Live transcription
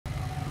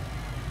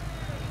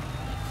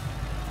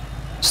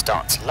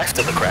Starts left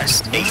of the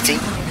crest, 80.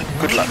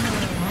 Good luck.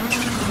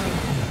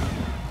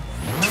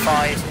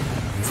 5,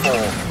 4,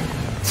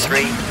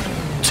 3,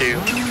 2,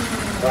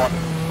 1.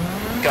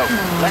 Go.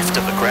 Left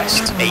of the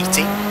crest,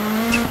 80.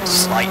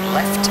 Slight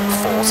left,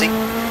 40.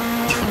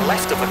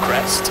 Left of the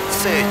crest,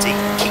 30.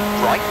 Keep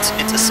right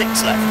into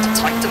 6 left.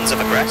 Tightens of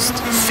the crest,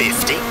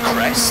 50.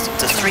 Crest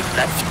to 3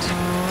 left.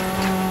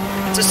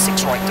 To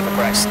 6 right of the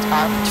crest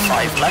and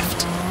 5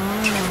 left.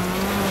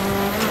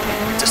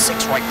 To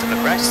 6 right of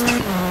the crest.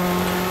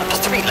 And to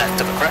 3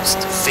 left of the crest,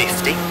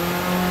 50.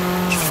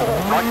 4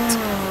 right.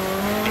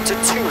 Into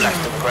 2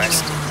 left of the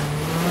crest.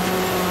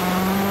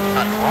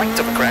 And right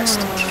of the crest.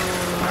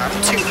 And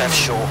 2 left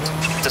short.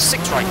 To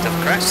 6 right of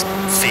the crest,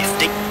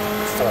 50.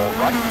 4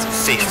 right,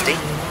 50.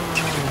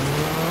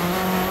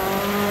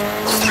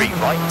 3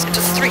 right,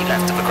 into 3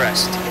 left of the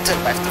crest, into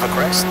left of the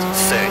crest,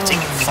 30,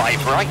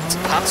 5 right,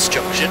 past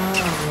junction,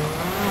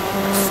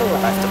 4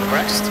 left of the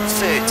crest,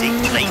 30,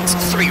 late,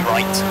 3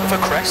 right of a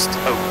crest,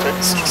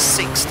 opens,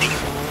 60,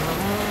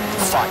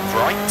 5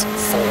 right,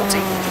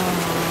 40,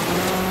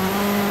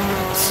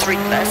 3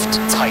 left,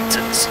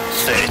 tightens,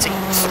 30,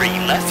 3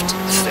 left,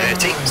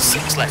 30,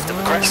 6 left of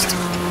the crest,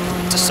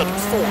 to sudden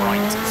 4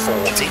 right,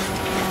 40,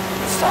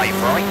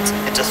 5 right,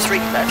 into 3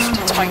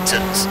 left,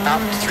 tightens,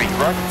 and 3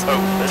 right,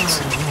 opens.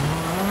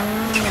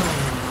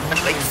 And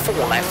late 4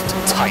 left,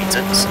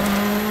 tightens,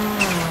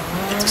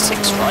 into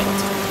 6 right,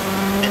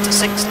 into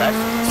 6 left,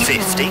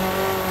 50,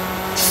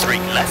 3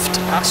 left,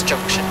 past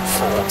junction,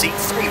 40,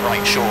 3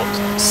 right short,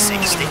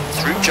 60,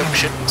 through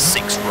junction,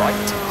 6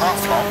 right,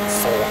 half long,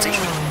 40.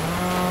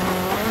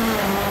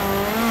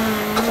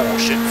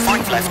 Caution,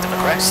 5 left of the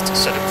crest,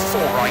 sudden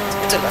 4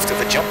 right, into left of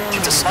the jump,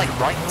 into slight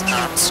right,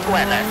 and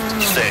square left,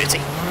 30.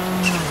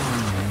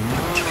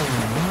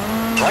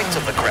 Right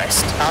of the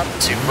crest, and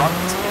 2 right,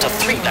 into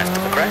 3 left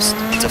of the crest,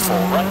 into 4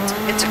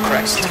 right, into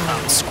crest,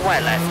 and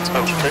square left,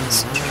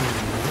 opens,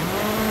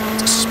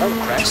 into small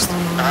crest,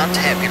 and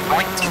heavy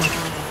right.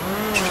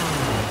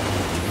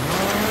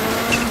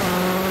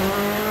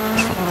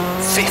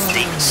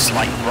 50,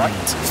 slight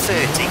right,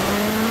 30.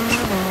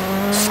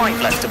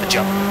 5 left of a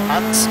jump,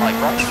 and slight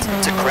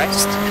right, to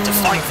crest, into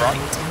 5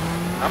 right,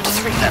 and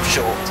 3 left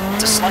short,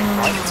 to slight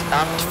right,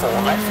 and 4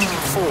 left,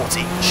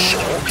 40,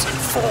 short,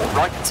 4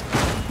 right,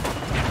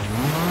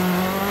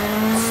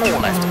 4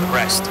 left of the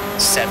crest,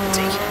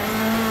 70,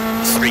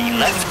 3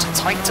 left,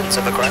 tightens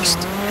of the crest,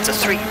 into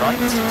 3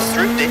 right,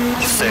 through dip,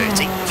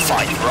 30,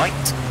 5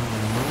 right,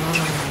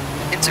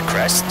 into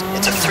crest,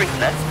 into 3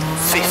 left,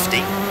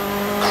 50,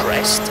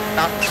 crest,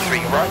 and 3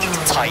 right,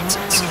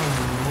 tightens.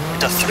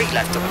 Into 3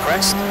 left of the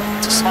crest,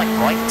 to slight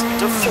right,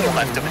 into 4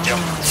 left of a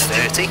jump,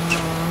 30,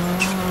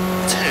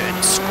 turn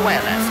square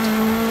left,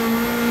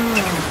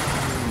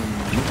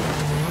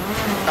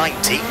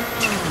 90,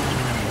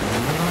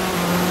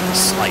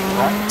 slight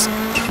right,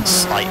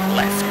 slight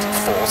left,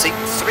 40,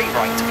 3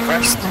 right of the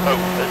crest,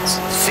 opens,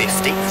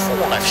 50,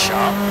 4 left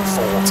sharp,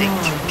 40,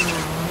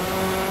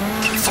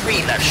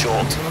 3 left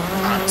short,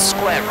 and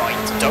square right,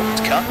 don't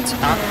cut,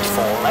 and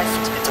 4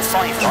 left, into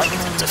 5 right,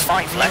 into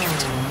 5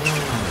 left,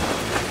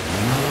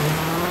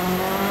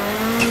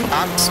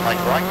 and slight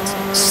right,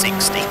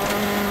 60,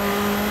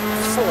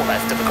 4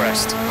 left of the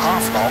crest,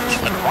 half long,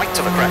 and right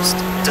of the crest,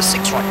 to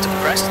 6 right of the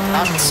crest,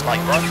 and slight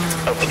right,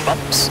 over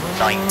bumps,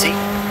 90,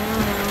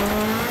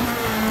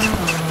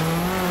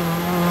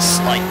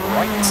 slight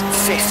right,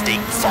 50,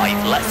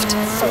 5 left,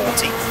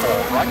 40,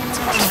 4 right,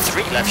 and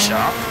 3 left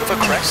sharp, of a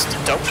crest,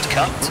 don't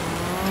cut,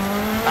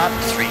 and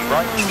 3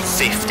 right,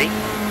 50,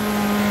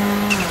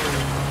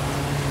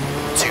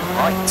 2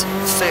 right,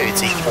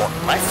 30,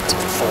 1 left,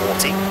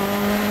 40,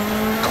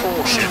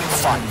 caution,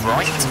 5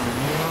 right,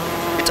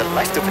 into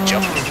left of a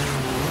jump,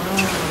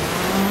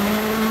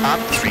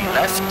 and 3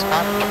 left,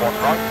 and 1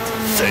 right,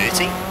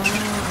 30,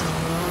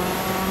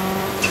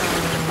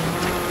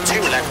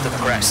 2 left of the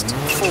crest,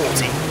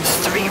 40,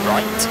 3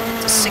 right,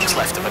 to 6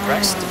 left of the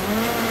crest,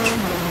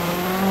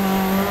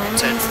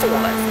 turn 4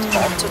 left,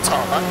 onto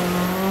tarmac,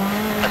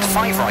 and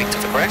 5 right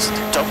of the crest,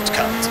 don't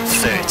cut,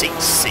 30,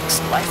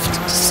 6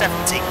 left,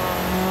 70,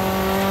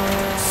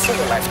 4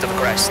 left of the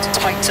crest,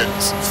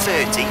 tightens,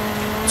 30,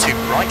 2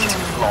 right,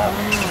 long,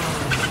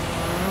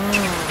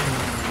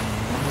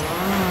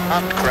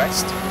 and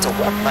crest, to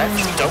 1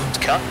 left,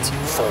 don't cut,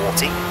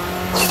 40,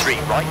 3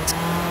 right,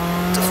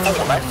 to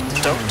 4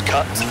 left, don't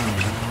cut,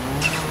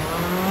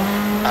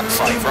 and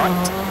 5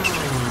 right,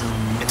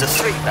 into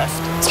 3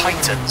 left,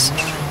 tightens,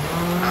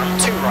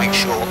 and 2 right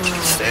short,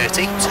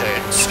 30,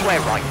 turn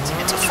square right,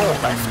 into 4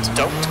 left,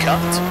 don't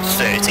cut,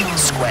 30,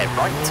 square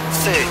right,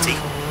 30,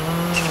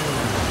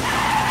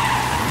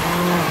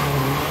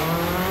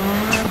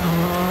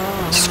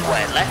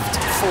 square left,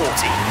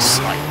 40,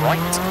 slight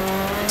right,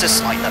 to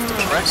slight left of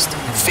the crest,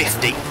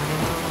 50,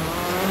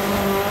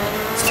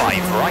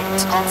 5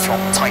 right, half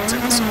long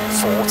tightens,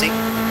 40,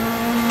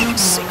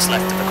 6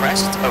 left of the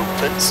crest,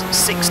 opens,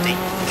 60,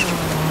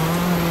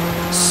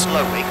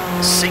 slowing,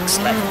 6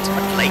 left,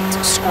 and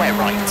late, square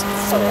right,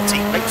 40,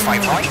 late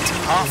 5 right,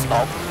 half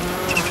long,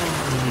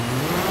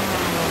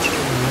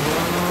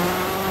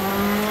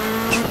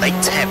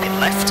 late hairpin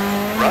left,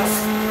 rough,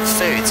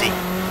 30.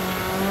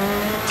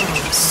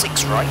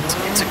 6 right,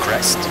 into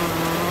crest.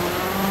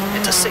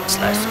 Into 6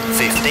 left,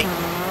 50.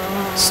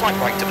 Slight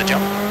right to the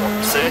jump,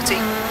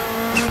 130.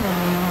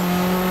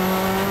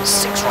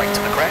 6 right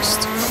to the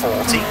crest,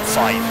 40.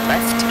 5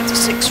 left, into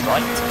 6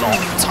 right, long,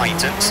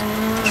 tightens.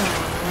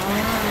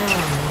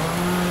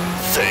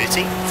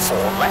 30, 4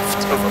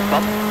 left, over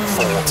bump,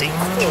 40.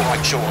 4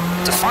 right short,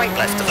 to 5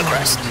 left to the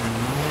crest.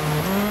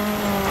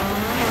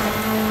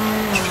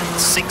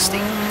 60,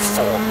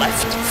 4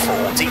 left,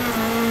 40,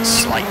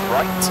 slight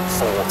right,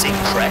 40,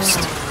 crest,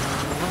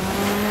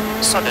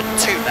 sudden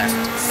 2 left,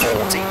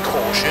 40,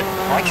 caution,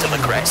 right to the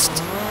crest,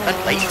 and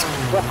late,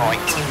 1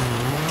 right,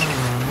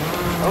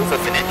 over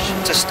finish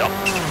to stop.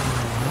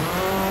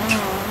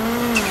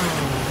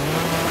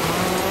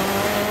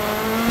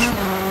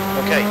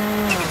 Okay,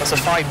 that's a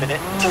 5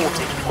 minute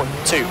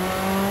 40.2.